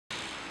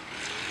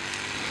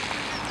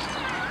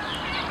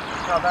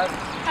Not bad.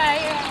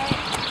 Hi.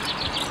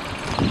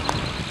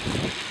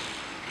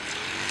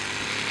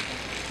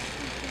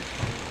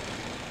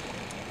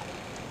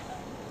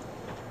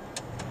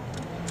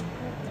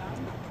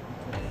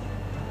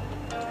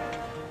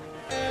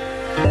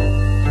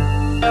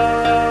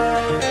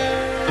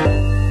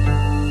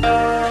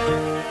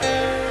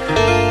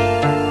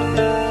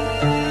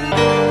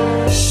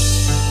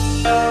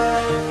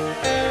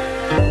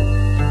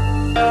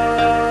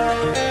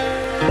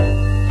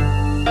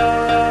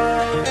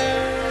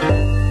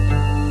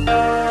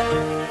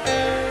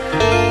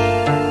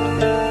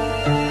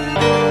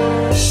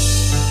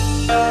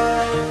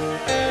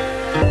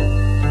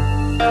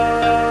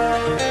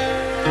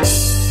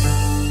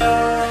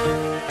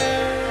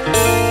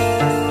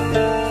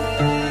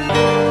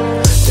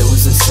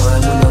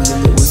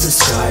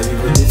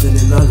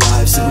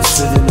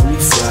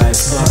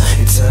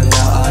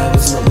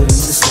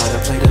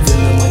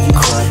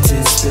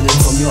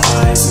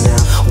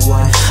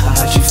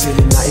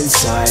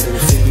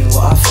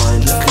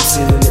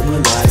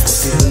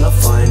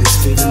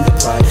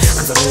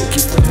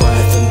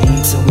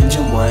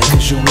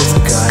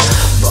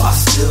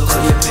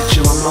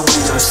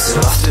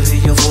 Windowsill, I still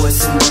hear your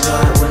voice in the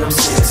night when I'm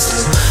sitting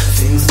still.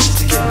 Things need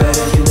to get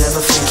better, you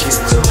never think it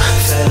will.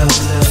 Fed up,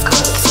 left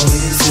cut, tell me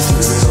this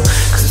isn't real.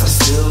 Cause I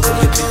still got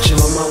your picture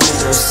on my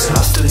windowsill.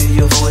 I still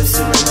hear your voice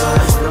in the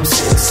night when I'm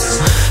sitting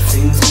still.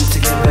 Things need to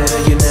get better,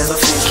 you never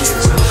think it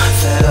will.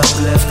 Fed up,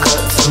 left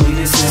cut, tell me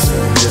this isn't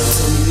real.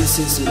 Tell me this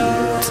isn't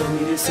real. Tell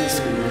me this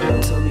isn't real.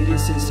 Tell me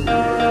this isn't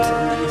real.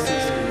 Tell me this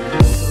isn't real.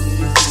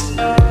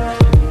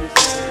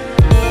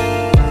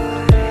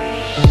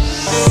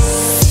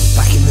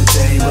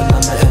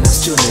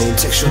 Your name,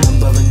 text your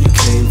number and you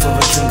came for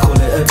a drink, call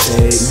it a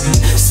date. We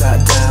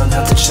sat down,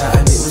 had the chat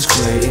and it was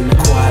great. In a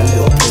quiet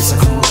little place, I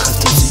grew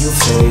accustomed to your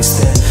face.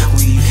 Then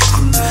we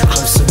grew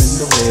closer in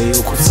the way.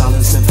 Awkward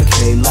silence never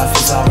came, life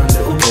was our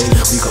little game.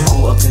 We got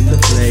caught up in the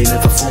play,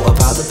 never thought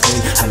about the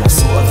pain. And I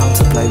thought of how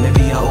to blame,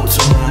 maybe I ought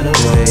to run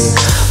away.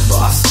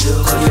 But I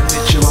still got your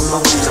picture on my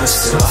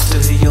windowsill. I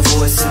still hear your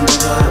voice in the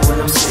night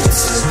when I'm sitting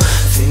still.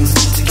 Things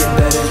need to get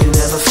better, you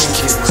never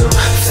think it will.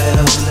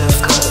 Fed up,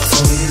 left cut,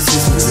 tell me this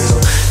isn't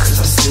real.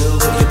 I still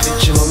got your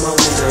picture on my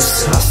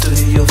windowsill. I still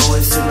hear your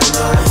voice in the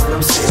night when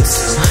I'm sitting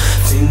still.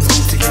 Things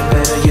need to get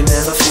better, you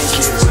never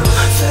think it will.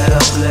 Fed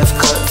up, left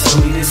cut, tell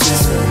me this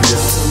isn't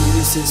real. Tell me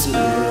this isn't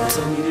real.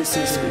 Tell me this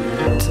isn't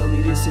real. Tell me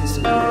this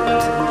isn't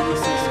real. Tell me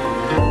this isn't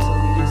real. Tell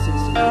me this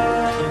isn't real.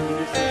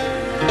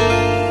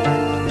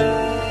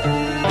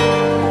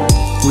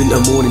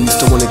 Winter mornings,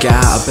 don't wanna get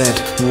out of bed.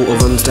 Water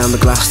runs down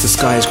the glass, the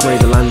sky is grey,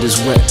 the land is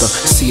wet. The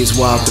sea is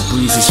wild, the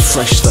breeze is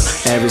fresh, the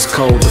air is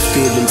cold, the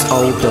feeling's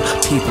old, the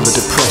people are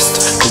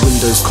depressed. The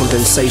windows,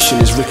 condensation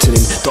is written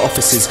in the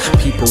offices.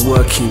 People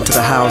working to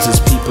the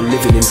houses, people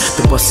living in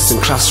the buses and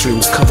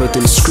classrooms, covered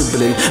in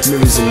scribbling,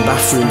 mirrors in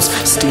bathrooms,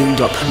 steamed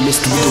up,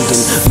 mist riddled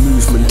in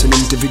movement and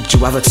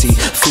individuality.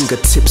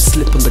 Fingertips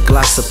slip on the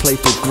glass, a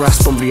playful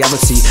grasp on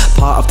reality.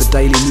 Part of the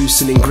daily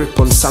loosening grip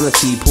on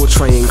sanity,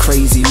 portraying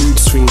crazy mood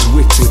swings,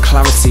 wit and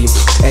clarity.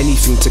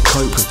 Anything to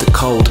cope with the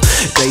cold.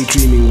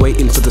 Daydreaming,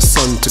 waiting for the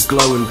sun to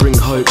glow and bring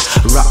hope.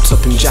 Wrapped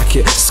up in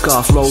jacket,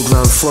 scarf rolled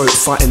round throat,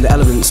 fighting the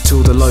elements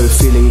till the low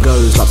feeling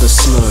goes like the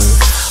snow.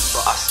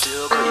 But I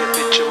still got your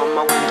picture on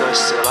my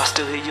windowsill. I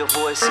still hear your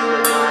voice in the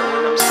night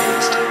when I'm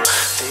sitting still.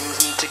 Things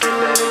need to get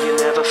better, you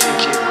never think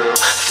it will.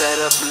 Fed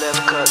up,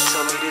 left cut,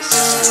 tell me this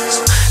isn't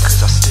real.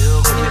 Cause I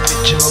still got your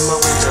picture on my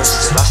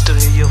windowsill. I still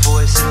hear your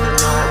voice in the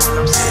night when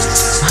I'm sitting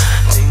still.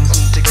 Things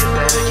need to get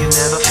better, you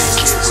never think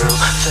it will.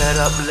 Fed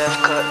up, left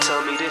cut,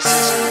 tell me this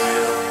isn't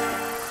real.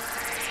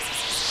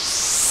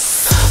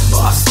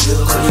 But I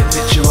still got your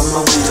picture on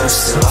my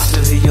windowsill. I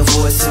still hear your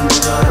voice in the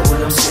night when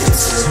I'm sitting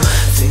still.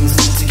 Things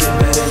need to get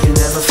better, you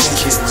never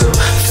think it will.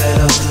 Fed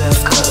up,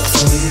 left cut,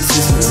 tell me this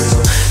isn't real.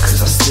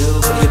 Cause I still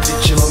got your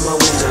picture on my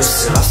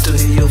windowsill. I still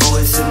hear your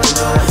voice in the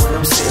night when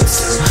I'm sitting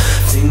still.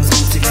 Things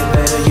need to get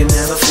better, you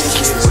never think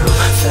it will.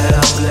 Fed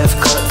up, left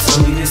cut,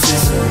 tell me this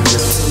isn't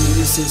real. Tell me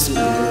this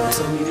isn't real.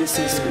 Tell me this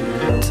isn't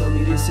real. Tell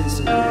me this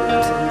isn't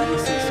real. Tell me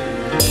this isn't real.